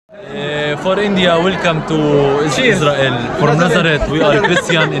for India, welcome to Israel. From Nazareth, we are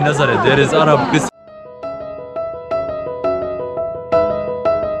Christian in Nazareth. There is Arab Christian.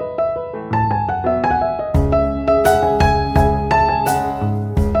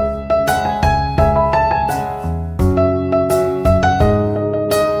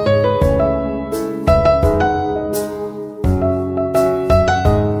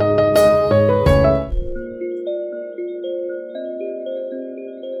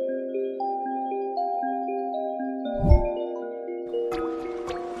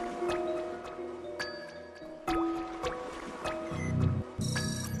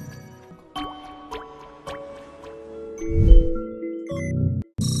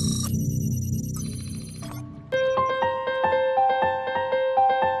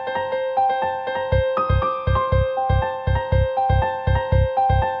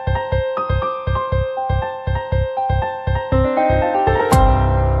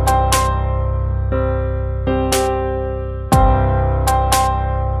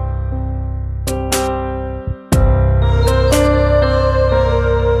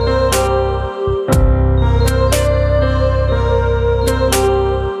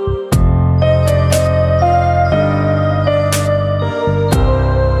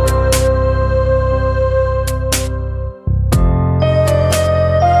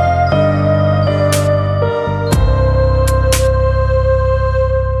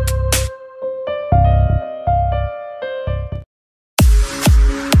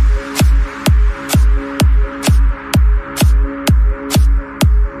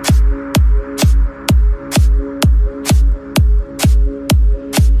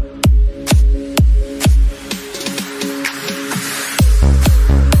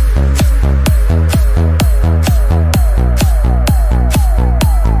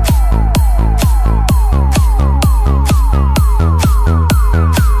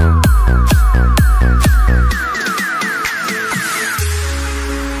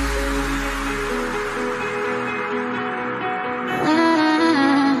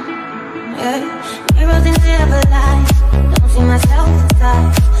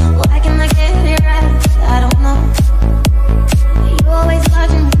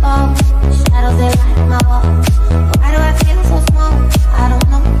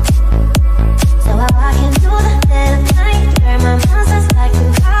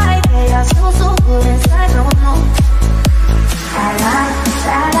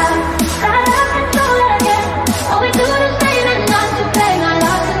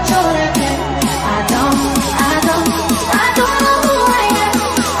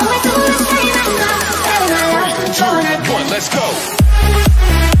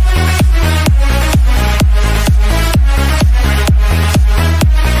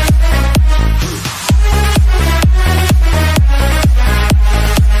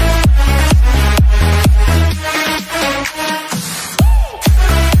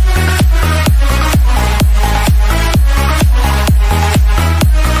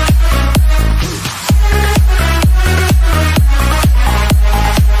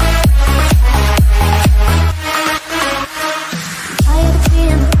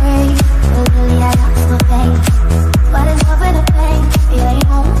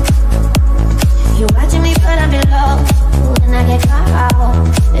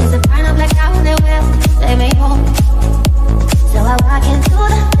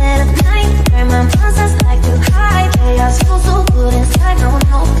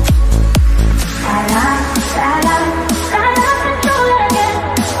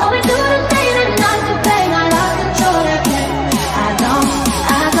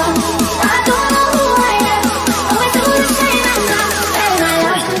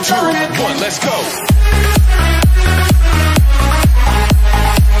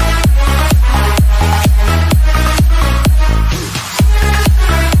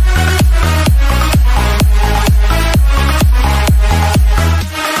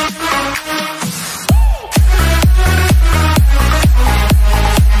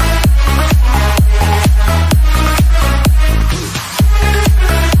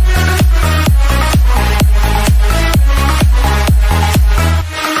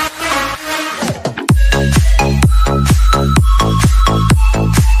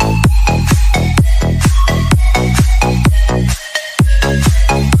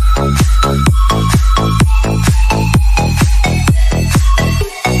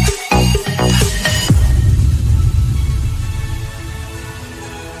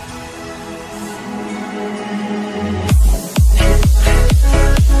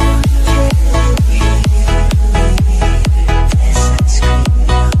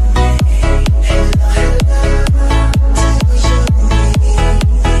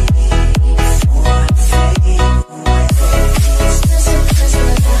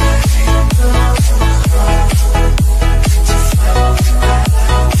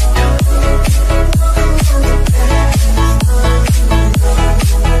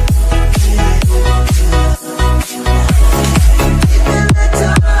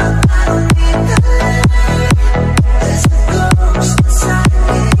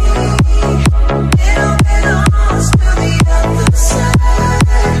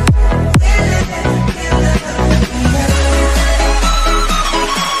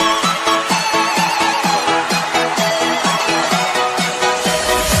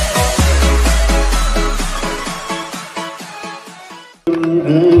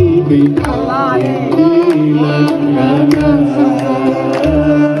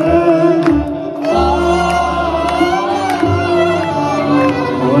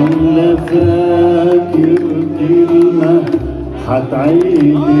 ولا فاكر كلمة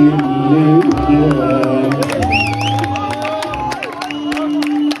هتعيد اللي كان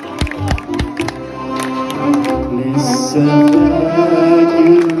لسه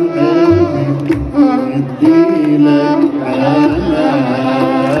فاكر قلبي مديلك امان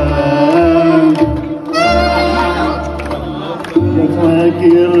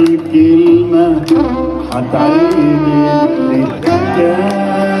فاكر كلمة هتعيد اللي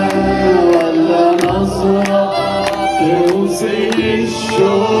كان ولا نظرة توصل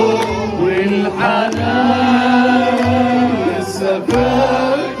الشوق والحنان لسه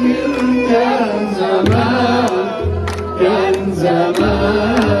فاكر كان زمان كان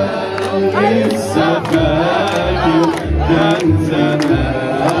زمان لسه فاكر كان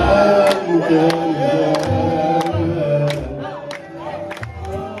زمان كان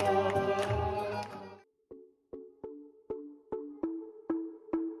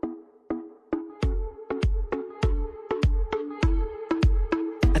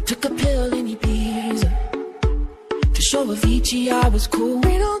Took a pill in Ibiza to show Avicii I was cool.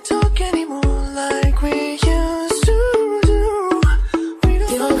 We don't talk anymore like we used to do. We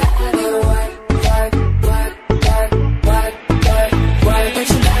don't talk anymore.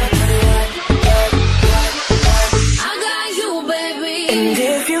 I got you, baby. And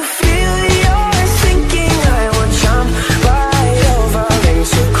if you feel you're sinking, I will jump right over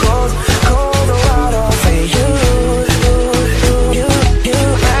into cold, cold water for you.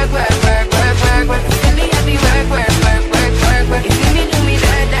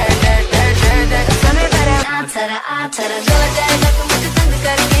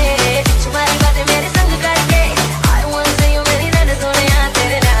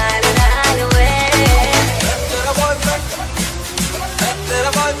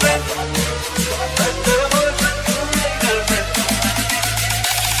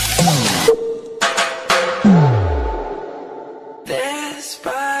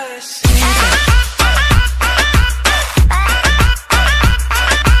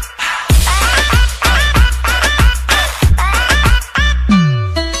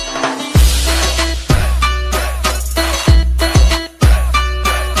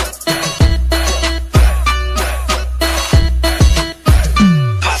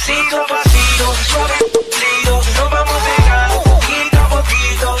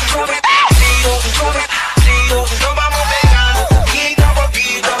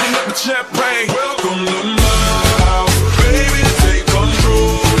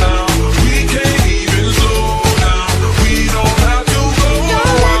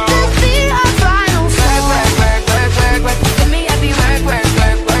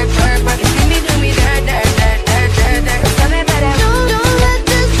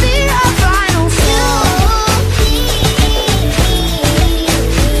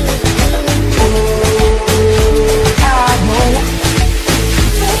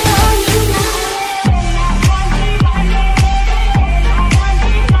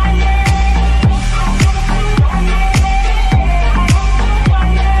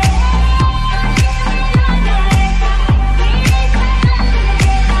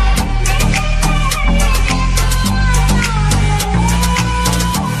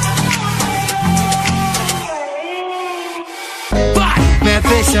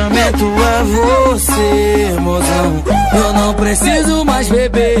 Fechamento é você, mozão. Eu não preciso mais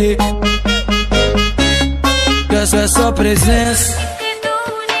beber. Peço é só presença.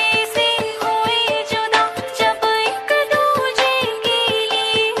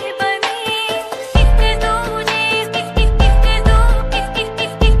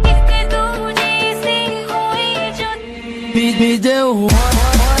 Me deu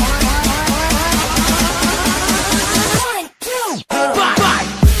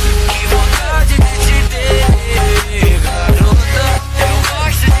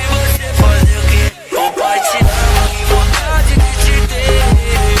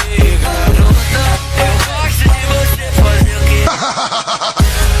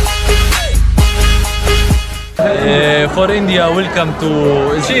For India, welcome to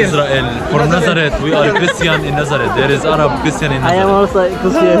Israel. From Nazareth, we are Christian in Nazareth. There is Arab Christian in Nazareth. I am also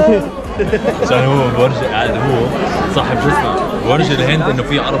Christian. عشان هو بورجي قاعد هو صاحب شو اسمه بورجي الهند انه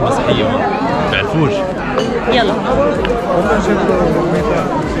في عرب مسيحيه هون ما بتعرفوش. يلا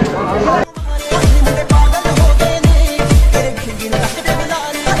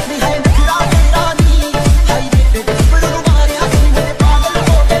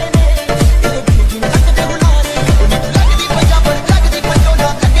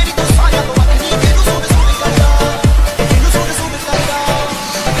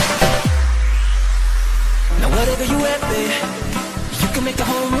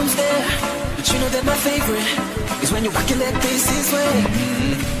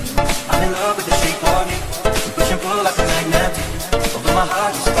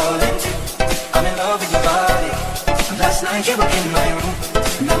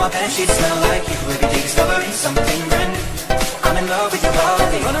she'd smell like you. Every day discovering something brand new. I'm in love with your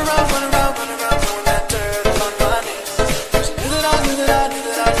body. Run around, run around, run around, throwing that dirt up on my knees. Just knew that I knew that I knew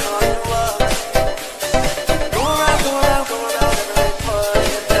that I know you up. Go around, go around, go around, never let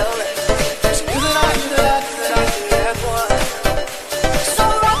party and dell. Just knew that I knew that I knew that I knew you had one. So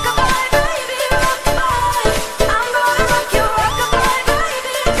rockabye, baby, rockabye. I'm gonna rock your rockabye,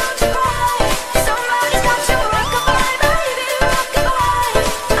 baby, don't you cry. Somebody's got your rockabye, baby, rockabye.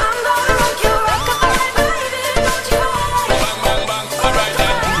 I'm gonna rock your rockabye, baby, don't you cry. Bang, bang, bang, alright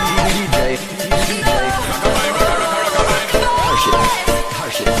then.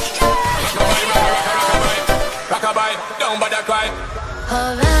 Rockabye, don't bother cry.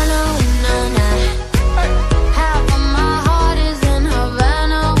 Havana, na na. Half of my heart is in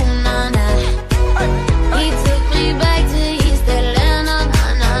Havana, na na. He took me back to East Atlanta, na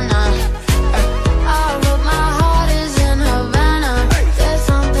na na. All of my heart is in Havana. There's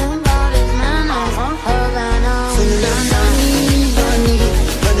something about his manners. Havana, na na.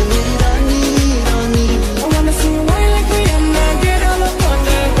 I wanna see you wine like Rihanna. Get all up on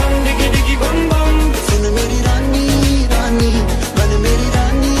that bum, diggy diggy bum bum.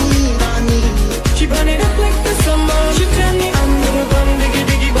 She burn it up like the summer. She turn me on with a bum, diggy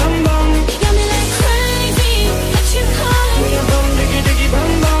diggy bum bum. You got me like crazy, what you call it? With a bum, diggy diggy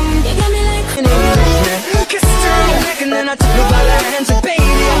bum bum. You got me like Kissed her on the neck and then I took her by the hands and baby,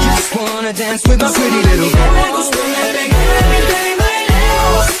 I just wanna dance with my pretty little girl.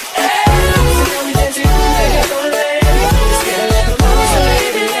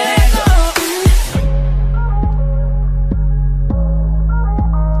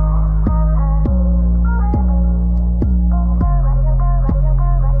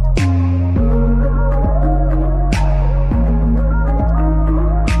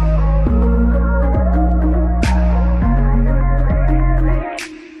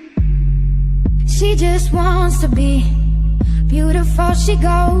 she just wants to be beautiful, she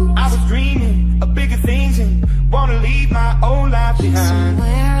goes. I was dreaming of bigger things and wanna leave my old life behind.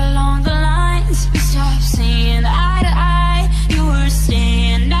 Somewhere along the lines, we stopped seeing eye to eye. You were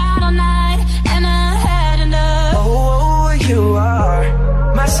staying out all night, and I had enough. Oh, you are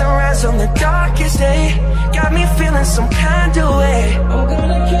my sunrise on the darkest day. Got me feeling some kind of way. I'm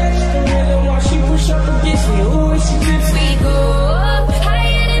gonna catch the rhythm while she push up against me. Ooh, she drips me. We go up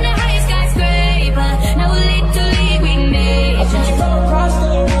higher than the highest skyscraper. No little league we made. I see you go across the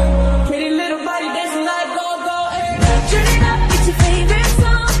room. Pretty little body dancing like go-go. Turn it up, it's your favorite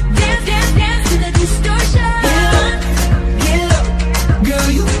song. Dance, dance, dance to the distortion. Get up, girl,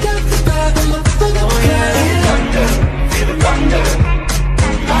 you got the vibe of my thunder. Oh yeah, feel the thunder.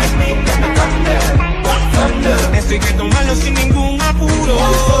 Like me, got the thunder. Thunder. Esto hay que tomarlo sin ningún apuro.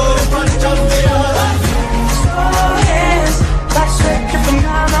 One foot in front of the other. Slow hands, like sweat dripping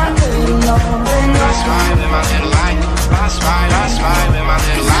down my little long. I smile with my little light. I smile with my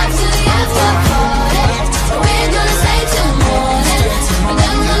little light. To the after party, we're gonna stay till morning. And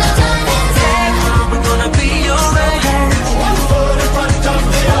then when the time is up, We're gonna be alright. One foot in front of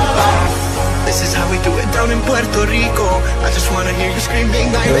the other. This is how we do it down in Puerto Rico. I just wanna hear you screaming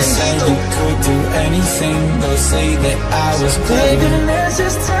like They'll say you could do anything. They'll say that I was baby, good. let's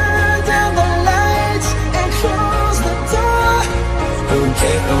just turn down the lights and close the door. Who'll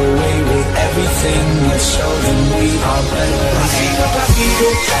get away with everything? Let's show them we are better. Pasito, pasito,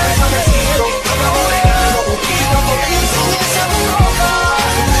 suavecito, como oregano, poquito a poquito.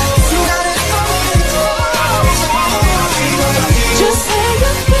 just say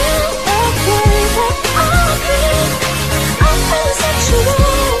you feel okay that I feel. I feel sexual.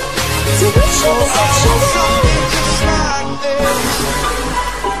 To reach you is sexual.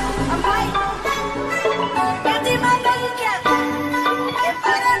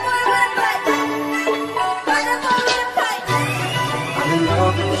 I'm in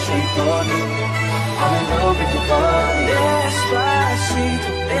love with the shape of you. I'm in love with your body.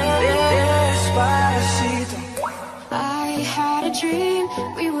 Despacito, despacito. I had a dream,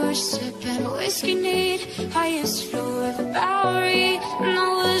 we were sipping whiskey neat, highest floor of the Bowery, and I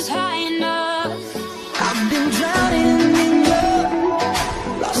was high enough. I've been drowning in love,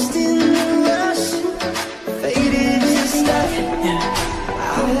 lost in the rush, faded to stuff.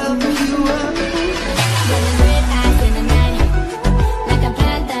 I'll help you up. Running red eyes in the night, like a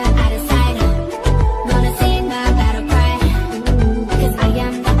panther out of sight. Gonna sing my battle cry, 'cause I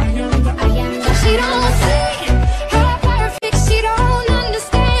am the She don't see how perfect, she don't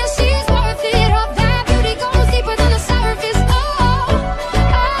understand. She's worth it, all that beauty goes deeper than the surface. Oh, oh,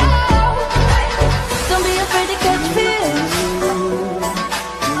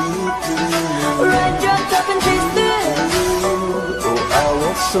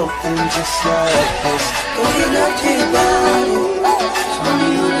 something just like this. Go get love to your body. Tell me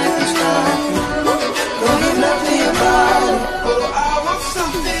you let me stop you. Go get love to your body. Oh, I want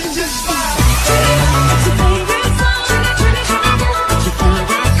something just like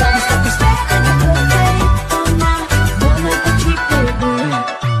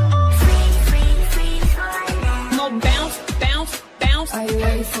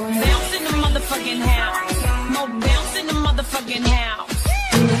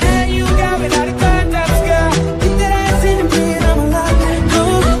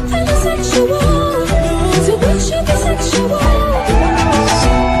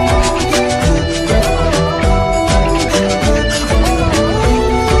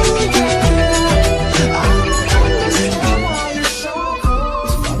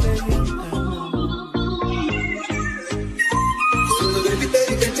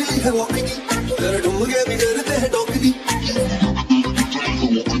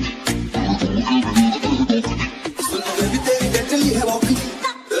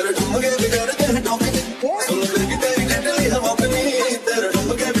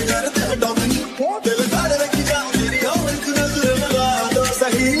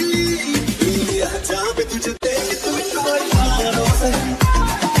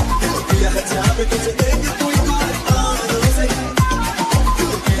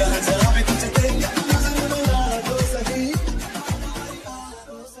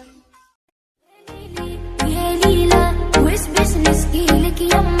business,